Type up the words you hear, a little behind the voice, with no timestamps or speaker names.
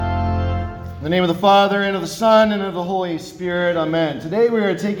In the name of the Father, and of the Son, and of the Holy Spirit. Amen. Today we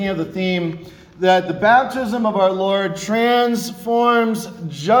are taking up the theme that the baptism of our Lord transforms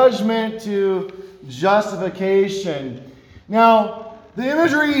judgment to justification. Now, the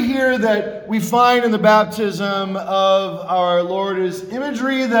imagery here that we find in the baptism of our Lord is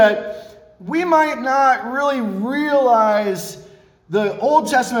imagery that we might not really realize the Old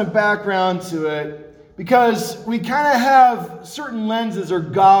Testament background to it because we kind of have certain lenses or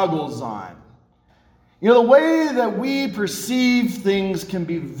goggles on. You know, the way that we perceive things can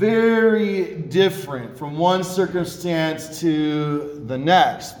be very different from one circumstance to the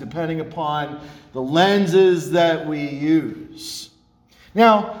next, depending upon the lenses that we use.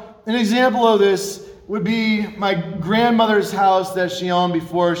 Now, an example of this would be my grandmother's house that she owned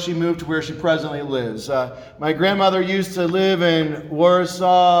before she moved to where she presently lives. My grandmother used to live in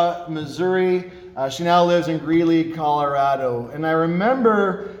Warsaw, Missouri. She now lives in Greeley, Colorado. And I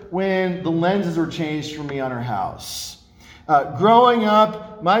remember when the lenses were changed for me on her house. Growing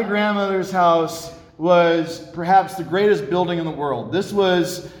up, my grandmother's house was perhaps the greatest building in the world. This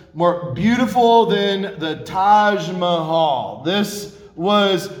was more beautiful than the Taj Mahal. This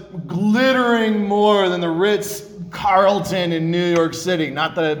was glittering more than the Ritz-Carlton in New York City.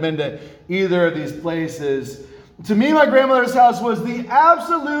 Not that I've been to either of these places. To me, my grandmother's house was the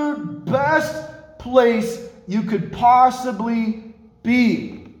absolute best place you could possibly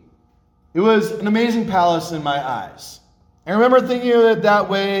be. It was an amazing palace in my eyes. I remember thinking of it that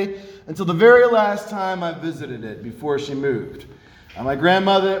way until the very last time I visited it before she moved. My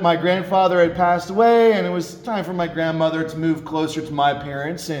grandfather had passed away, and it was time for my grandmother to move closer to my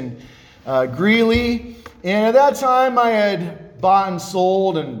parents in Greeley. And at that time, I had bought and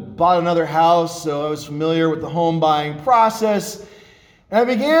sold and bought another house, so I was familiar with the home buying process. And I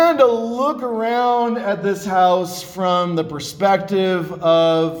began to look around at this house from the perspective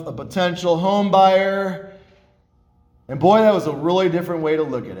of a potential home buyer. And boy, that was a really different way to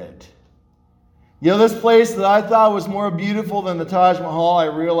look at it. You know, this place that I thought was more beautiful than the Taj Mahal, I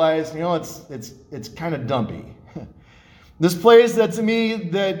realized, it's kind of dumpy. This place that to me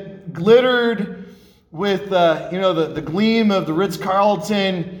that glittered with the gleam of the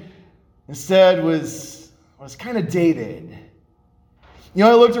Ritz-Carlton instead was kind of dated. You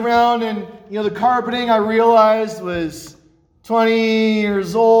know, I looked around and, the carpeting I realized was 20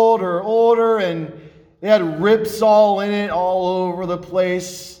 years old or older, and they had rips all in it all over the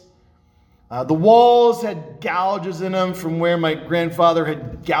place. The walls had gouges in them from where my grandfather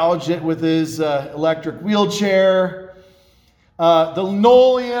had gouged it with his electric wheelchair. The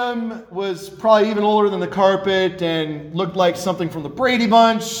linoleum was probably even older than the carpet and looked like something from the Brady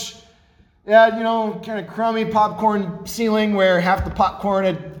Bunch. It had, kind of crummy popcorn ceiling where half the popcorn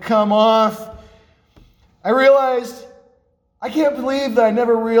had come off. I realized, I can't believe that I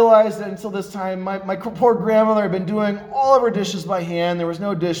never realized that until this time. My poor grandmother had been doing all of her dishes by hand. There was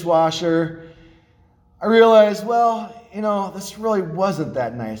no dishwasher. I realized, this really wasn't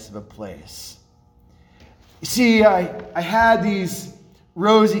that nice of a place. You see, I had these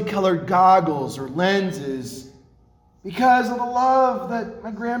rosy-colored goggles or lenses because of the love that my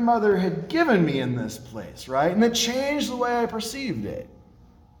grandmother had given me in this place, right? And it changed the way I perceived it.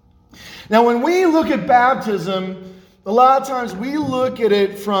 Now, when we look at baptism, a lot of times we look at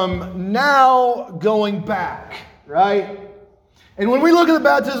it from now going back, right? And when we look at the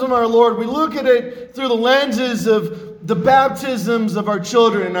baptism of our Lord, we look at it through the lenses of the baptisms of our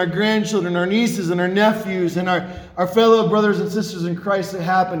children and our grandchildren, our nieces and our nephews, and our fellow brothers and sisters in Christ that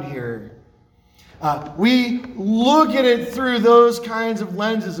happened here. We look at it through those kinds of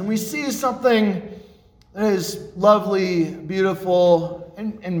lenses, and we see something that is lovely, beautiful,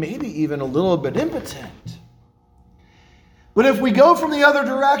 and maybe even a little bit impotent. But if we go from the other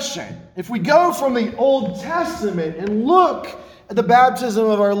direction, if we go from the Old Testament and look at the baptism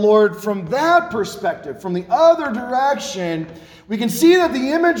of our Lord from that perspective, from the other direction, we can see that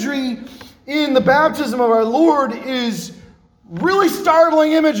the imagery in the baptism of our Lord is really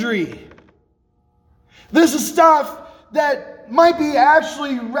startling imagery. This is stuff that might be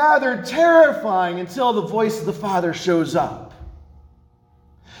actually rather terrifying until the voice of the Father shows up.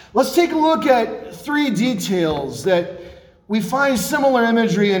 Let's take a look at three details that we find similar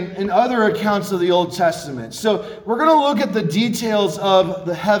imagery in other accounts of the Old Testament. So we're going to look at the details of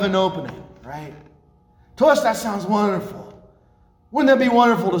the heaven opening, right? To us, that sounds wonderful. Wouldn't that be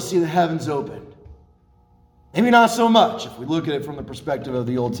wonderful to see the heavens opened? Maybe not so much if we look at it from the perspective of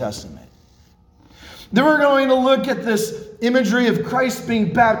the Old Testament. Then we're going to look at this imagery of Christ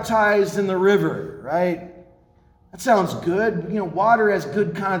being baptized in the river, right? That sounds good. Water has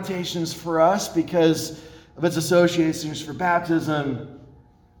good connotations for us because of its associations for baptism.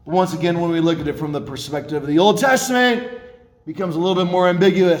 But once again, when we look at it from the perspective of the Old Testament, it becomes a little bit more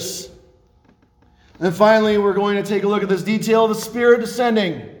ambiguous. And finally, we're going to take a look at this detail of the Spirit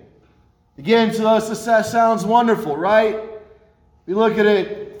descending. Again, to us, this sounds wonderful, right? We look at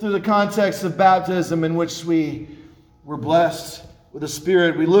it through the context of baptism, in which we were blessed with the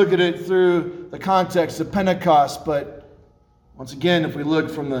Spirit. We look at it through the context of Pentecost. But once again, if we look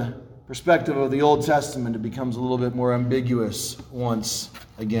from the perspective of the Old Testament, it becomes a little bit more ambiguous once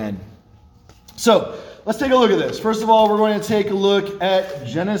again. So, let's take a look at this. First of all, we're going to take a look at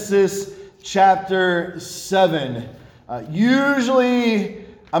Genesis chapter 7. Usually,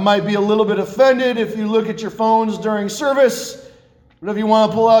 I might be a little bit offended if you look at your phones during service. But if you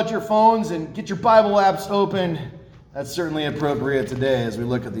want to pull out your phones and get your Bible apps open, that's certainly appropriate today as we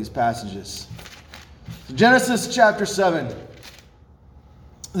look at these passages. So Genesis chapter 7.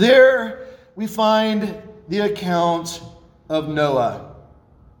 There we find the account of Noah.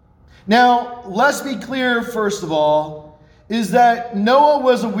 Now, let's be clear, first of all, is that Noah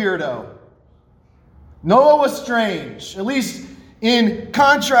was a weirdo. Noah was strange, at least in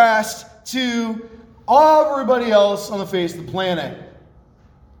contrast to everybody else on the face of the planet.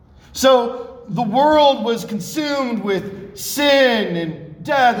 So the world was consumed with sin and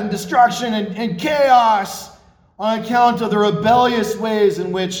death and destruction and chaos on account of the rebellious ways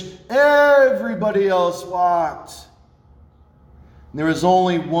in which everybody else walked. And there was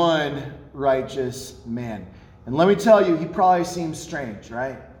only one righteous man. And let me tell you, he probably seems strange,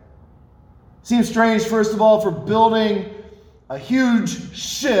 right? Seems strange, first of all, for building a huge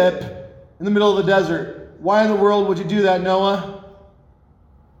ship in the middle of the desert. Why in the world would you do that, Noah?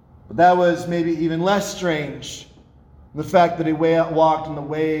 But that was maybe even less strange than the fact that he walked in the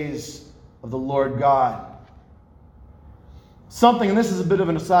ways of the Lord God. Something, and this is a bit of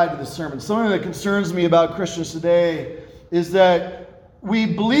an aside to this sermon, something that concerns me about Christians today is that we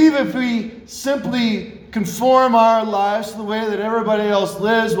believe if we simply conform our lives to the way that everybody else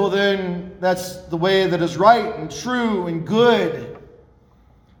lives, well then that's the way that is right and true and good.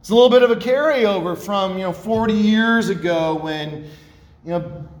 It's a little bit of a carryover from 40 years ago when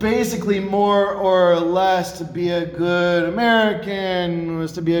basically more or less to be a good American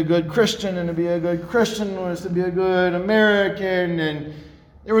was to be a good Christian, and to be a good Christian was to be a good American, and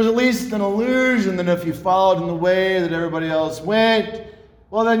there was at least an illusion that if you followed in the way that everybody else went,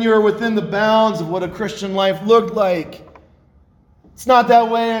 well, then you were within the bounds of what a Christian life looked like. It's not that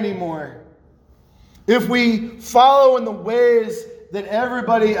way anymore. If we follow in the ways that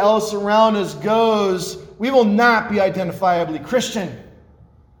everybody else around us goes, we will not be identifiably Christian.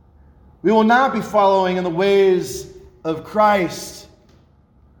 We will not be following in the ways of Christ.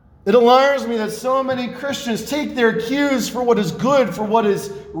 It alarms me that so many Christians take their cues for what is good, for what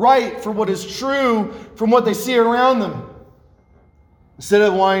is right, for what is true, from what they see around them, instead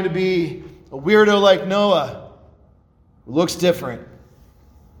of wanting to be a weirdo like Noah, who looks different,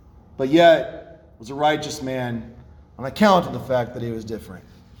 but yet was a righteous man on account of the fact that he was different.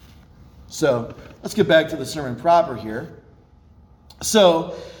 So, let's get back to the sermon proper here.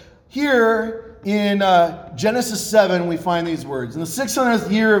 So, here in Genesis 7, we find these words. In the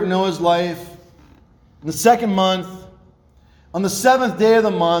 600th year of Noah's life, in the second month, on the 7th day of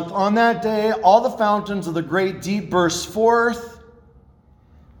the month, on that day, all the fountains of the great deep burst forth,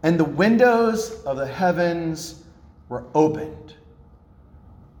 and the windows of the heavens were opened.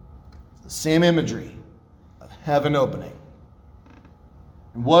 It's the same imagery of heaven opening.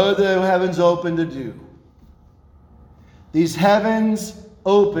 And what are the heavens opened to do? These heavens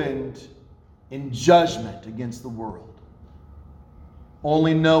opened in judgment against the world.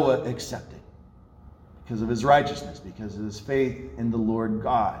 Only Noah accepted because of his righteousness, because of his faith in the Lord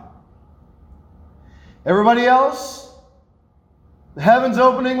God. Everybody else, the heavens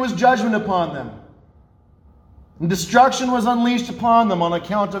opening was judgment upon them. And destruction was unleashed upon them on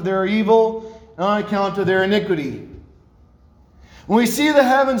account of their evil and on account of their iniquity. When we see the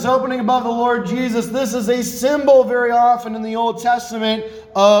heavens opening above the Lord Jesus, this is a symbol very often in the Old Testament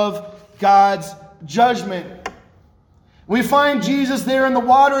of God's judgment. We find Jesus there in the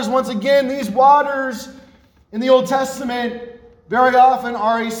waters. Once again, these waters in the Old Testament very often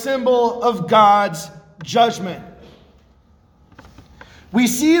are a symbol of God's judgment. We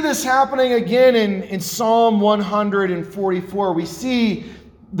see this happening again in Psalm 144. We see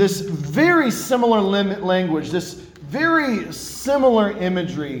this very similar language, this very similar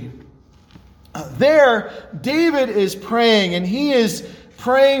imagery. There, David is praying, and he is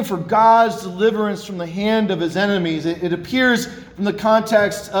praying for God's deliverance from the hand of his enemies. It appears from the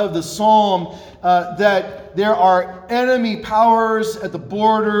context of the psalm that there are enemy powers at the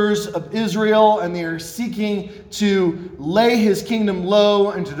borders of Israel, and they are seeking to lay his kingdom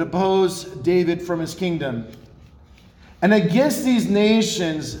low and to depose David from his kingdom. And against these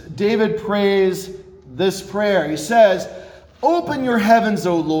nations, David prays this prayer. He says, "Open your heavens,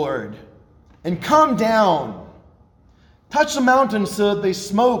 O Lord, and come down. Touch the mountains so that they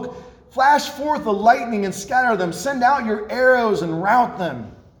smoke. Flash forth the lightning and scatter them. Send out your arrows and rout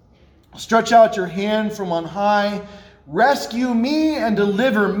them. Stretch out your hand from on high. Rescue me and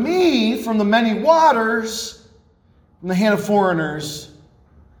deliver me from the many waters, from the hand of foreigners,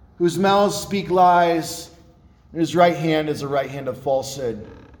 whose mouths speak lies, and his right hand is the right hand of falsehood."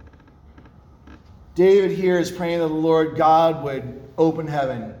 David here is praying that the Lord God would open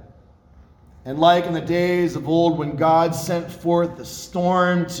heaven. And like in the days of old when God sent forth the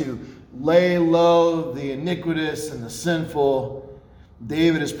storm to lay low the iniquitous and the sinful,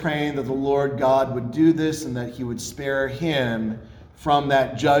 David is praying that the Lord God would do this and that he would spare him from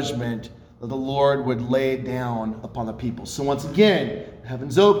that judgment that the Lord would lay down upon the people. So once again,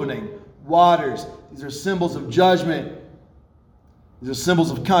 heaven's opening, waters, these are symbols of judgment. These are symbols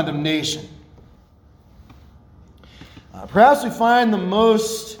of condemnation. Perhaps we find the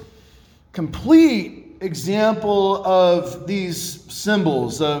most complete example of these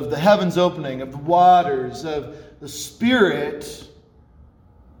symbols, of the heavens opening, of the waters, of the Spirit,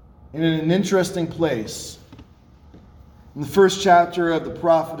 in an interesting place. In the first chapter of the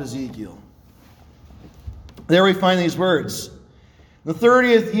prophet Ezekiel. There we find these words. "The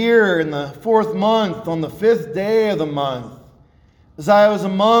 30th year, in the 4th month, on the 5th day of the month, as I was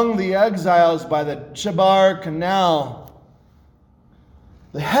among the exiles by the Chebar Canal,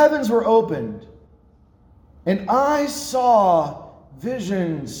 the heavens were opened, and I saw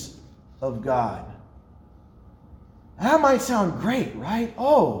visions of God." That might sound great, right?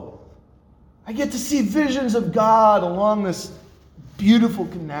 Oh, I get to see visions of God along this beautiful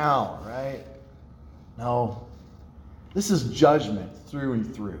canal, right? No, this is judgment through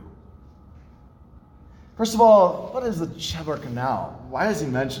and through. First of all, what is the Chebar Canal? Why does he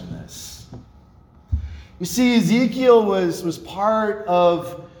mention this? You see, Ezekiel was part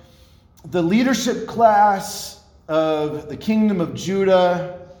of the leadership class of the kingdom of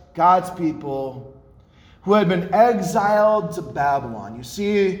Judah, God's people, who had been exiled to Babylon. You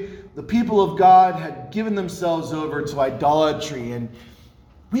see, the people of God had given themselves over to idolatry, and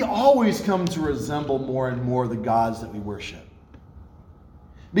we always come to resemble more and more the gods that we worship.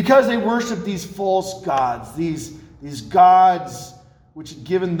 Because they worship these false gods, these gods which had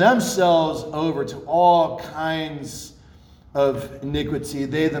given themselves over to all kinds of iniquity.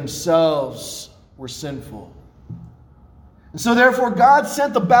 They themselves were sinful. And so therefore God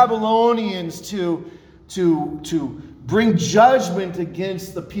sent the Babylonians to bring judgment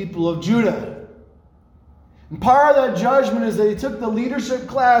against the people of Judah. And part of that judgment is that he took the leadership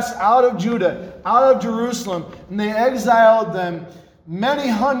class out of Judah, out of Jerusalem, and they exiled them many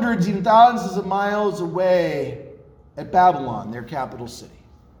hundreds and thousands of miles away at Babylon, their capital city.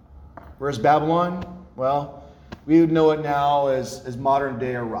 Where's Babylon? Well, we would know it now as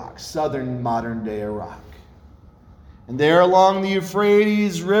modern-day Iraq, southern modern-day Iraq. And there along the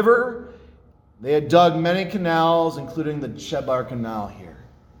Euphrates River, they had dug many canals, including the Chebar Canal here.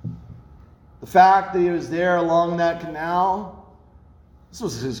 The fact that he was there along that canal, this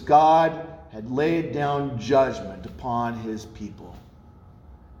was because God had laid down judgment upon his people.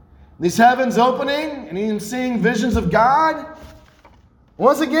 These heavens opening and him seeing visions of God,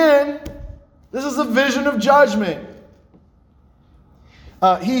 once again, this is a vision of judgment.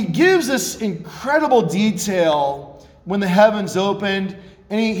 He gives this incredible detail when the heavens opened,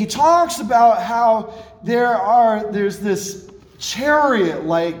 and he talks about how there's this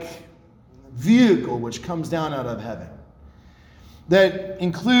chariot-like vehicle which comes down out of heaven that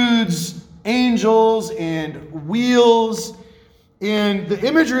includes angels and wheels. And the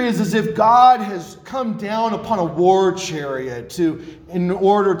imagery is as if God has come down upon a war chariot in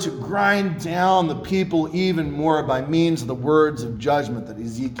order to grind down the people even more by means of the words of judgment that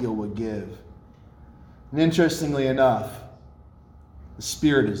Ezekiel would give. And interestingly enough, the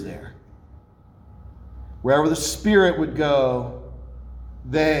Spirit is there. Wherever the Spirit would go,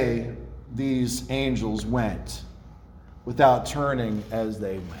 these angels went, without turning as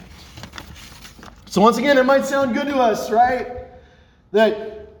they went. So once again, it might sound good to us, right?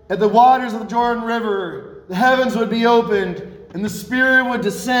 That at the waters of the Jordan River, the heavens would be opened and the Spirit would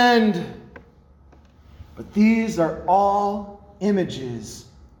descend. But these are all images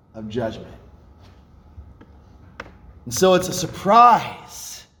of judgment. And so it's a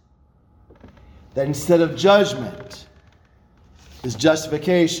surprise that instead of judgment is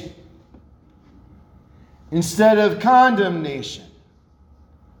justification. Instead of condemnation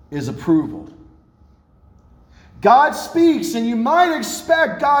is approval. God speaks, and you might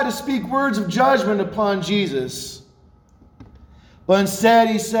expect God to speak words of judgment upon Jesus. But instead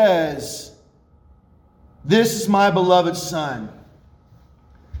he says, "This is my beloved Son,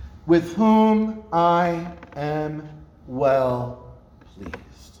 with whom I am well pleased."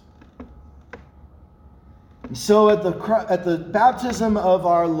 And so at the baptism of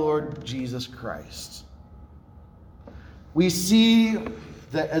our Lord Jesus Christ, we see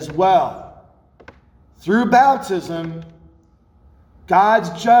that as well. Through baptism, God's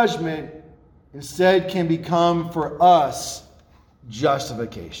judgment instead can become for us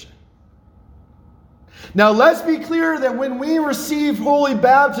justification. Now let's be clear that when we receive holy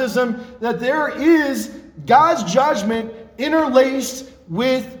baptism, that there is God's judgment interlaced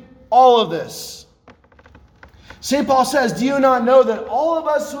with all of this. St. Paul says, "Do you not know that all of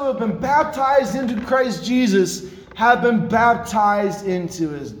us who have been baptized into Christ Jesus have been baptized into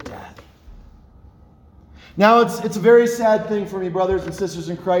his death?" Now, it's a very sad thing for me, brothers and sisters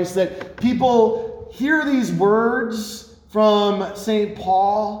in Christ, that people hear these words from St.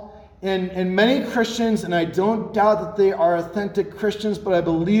 Paul, and many Christians, and I don't doubt that they are authentic Christians, but I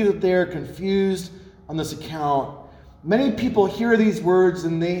believe that they are confused on this account. Many people hear these words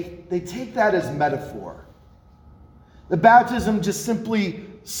and they take that as metaphor. The baptism just simply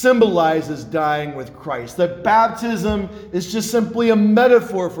symbolizes dying with Christ. That baptism is just simply a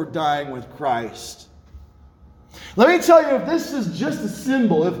metaphor for dying with Christ. Let me tell you, if this is just a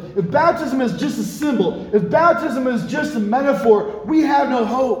symbol, if baptism is just a symbol, if baptism is just a metaphor, we have no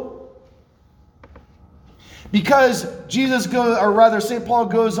hope. Because St. Paul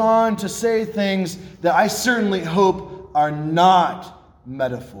goes on to say things that I certainly hope are not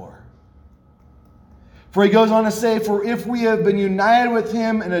metaphor. For he goes on to say, "For if we have been united with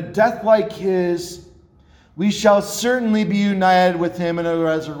him in a death like his, we shall certainly be united with him in a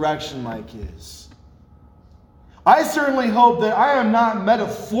resurrection like his." I certainly hope that I am not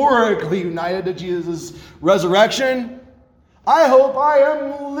metaphorically united to Jesus' resurrection. I hope I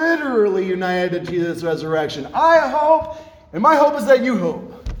am literally united to Jesus' resurrection. I hope, and my hope is that you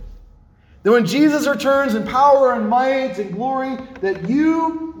hope, that when Jesus returns in power and might and glory, that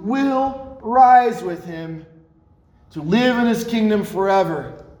you will rise with him to live in his kingdom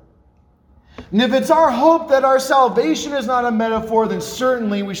forever. And if it's our hope that our salvation is not a metaphor, then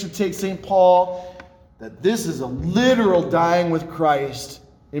certainly we should take St. Paul that this is a literal dying with Christ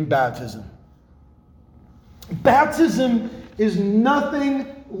in baptism. Baptism is nothing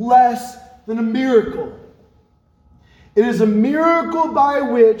less than a miracle. It is a miracle by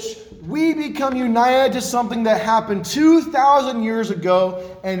which we become united to something that happened 2,000 years ago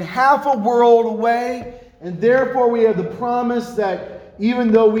and half a world away, and therefore we have the promise that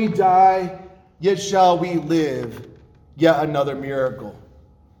even though we die, yet shall we live. Yet another miracle.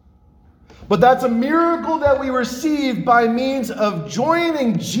 But that's a miracle that we receive by means of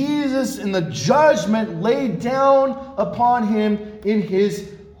joining Jesus in the judgment laid down upon him in his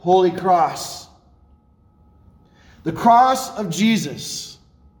holy cross. The cross of Jesus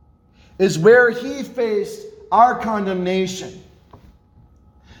is where he faced our condemnation.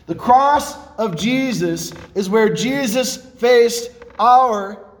 The cross of Jesus is where Jesus faced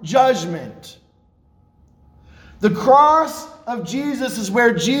our judgment. The cross of Jesus is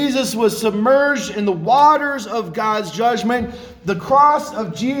where Jesus was submerged in the waters of God's judgment. The cross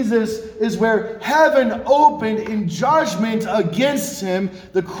of Jesus is where heaven opened in judgment against him.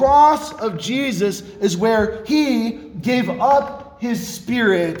 The cross of Jesus is where he gave up his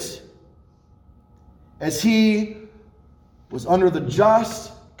spirit as he was under the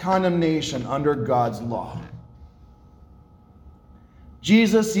just condemnation under God's law.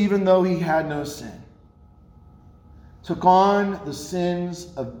 Jesus, even though he had no sin, took on the sins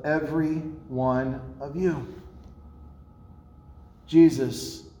of every one of you.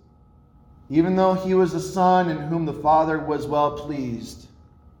 Jesus, even though he was the Son in whom the Father was well pleased,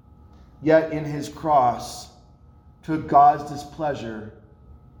 yet in his cross took God's displeasure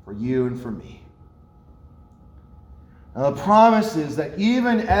for you and for me. Now the promise is that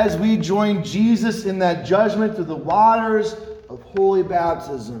even as we join Jesus in that judgment through the waters of holy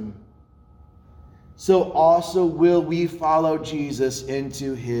baptism, so also will we follow Jesus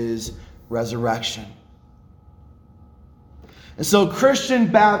into his resurrection. And so Christian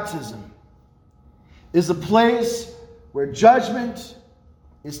baptism is a place where judgment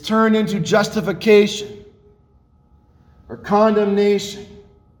is turned into justification, where condemnation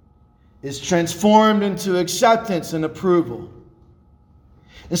is transformed into acceptance and approval.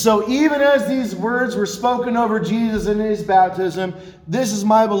 And so even as these words were spoken over Jesus in his baptism, "This is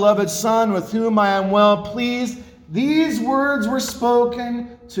my beloved Son with whom I am well pleased," these words were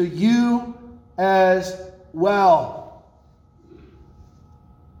spoken to you as well.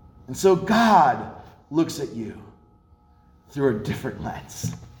 And so God looks at you through a different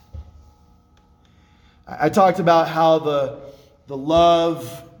lens. I talked about how the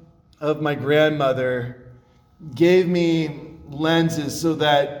love of my grandmother gave me lenses so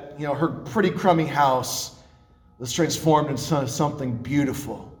that, her pretty crummy house was transformed into something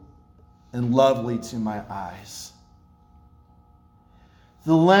beautiful and lovely to my eyes.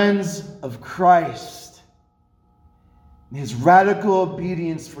 The lens of Christ and his radical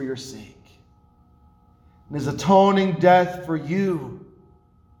obedience for your sake, and his atoning death for you.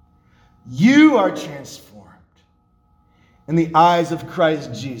 You are transformed in the eyes of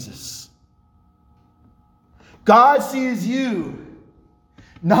Christ Jesus. God sees you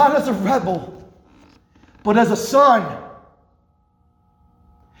not as a rebel, but as a son.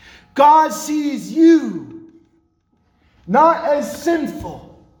 God sees you not as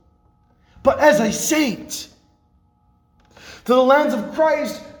sinful, but as a saint. Through the lens of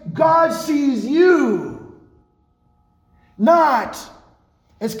Christ, God sees you not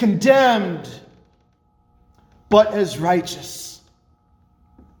as condemned, but as righteous.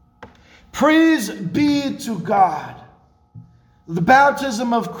 Praise be to God. The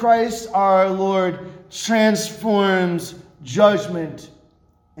baptism of Christ our Lord transforms judgment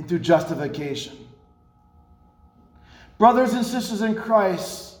into justification. Brothers and sisters in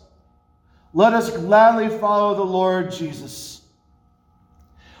Christ, let us gladly follow the Lord Jesus.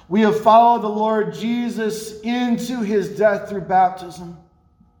 We have followed the Lord Jesus into his death through baptism.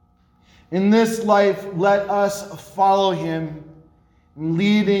 In this life, let us follow him,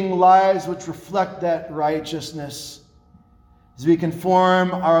 leading lives which reflect that righteousness, as we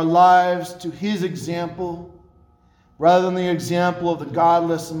conform our lives to his example, rather than the example of the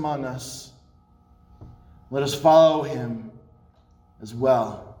godless among us. Let us follow him as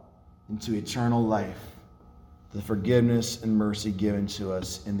well into eternal life, the forgiveness and mercy given to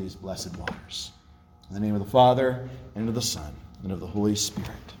us in these blessed waters. In the name of the Father, and of the Son, and of the Holy Spirit.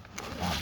 Amen.